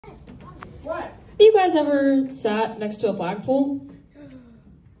What? Have you guys ever sat next to a flagpole?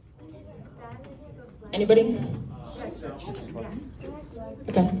 Anybody?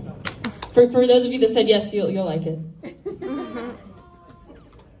 Okay. For those of you that said yes, you'll like it.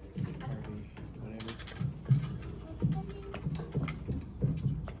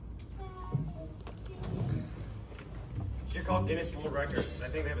 Should call Guinness World Records. I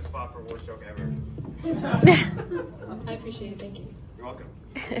think they have a spot for worst joke ever. I appreciate it. Thank you. You're welcome.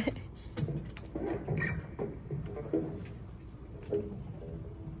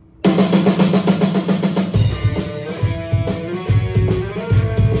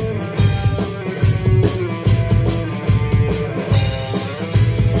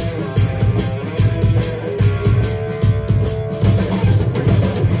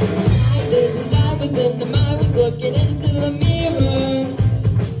 Looking into the mirror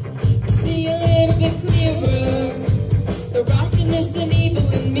to see a little bit clearer the rottenness and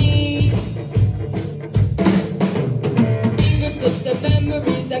evil in me. Fingertips of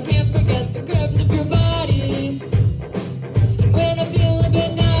memories, I can't forget the curves of your body. And when I feel a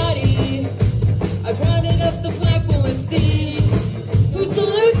bit naughty, I run it up the flagpole and see who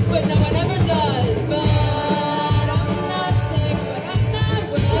salutes, but no one ever does. But I'm not sick, but I'm not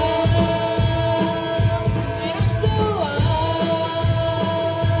well.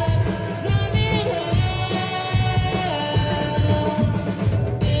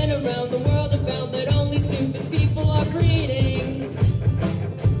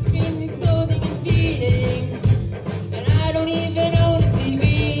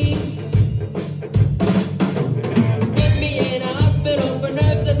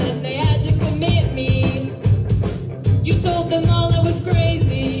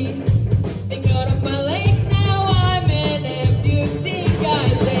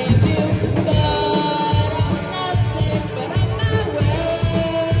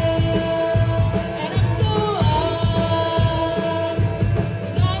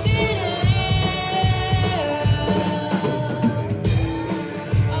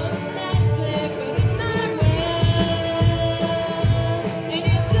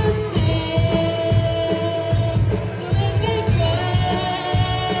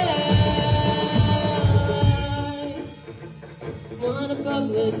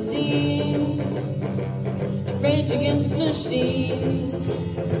 Rage against machines.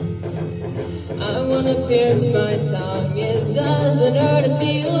 I wanna pierce my tongue. It doesn't hurt, it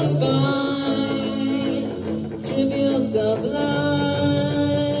feels fine. Trivial sublime.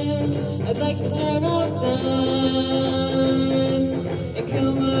 I'd like to turn off time.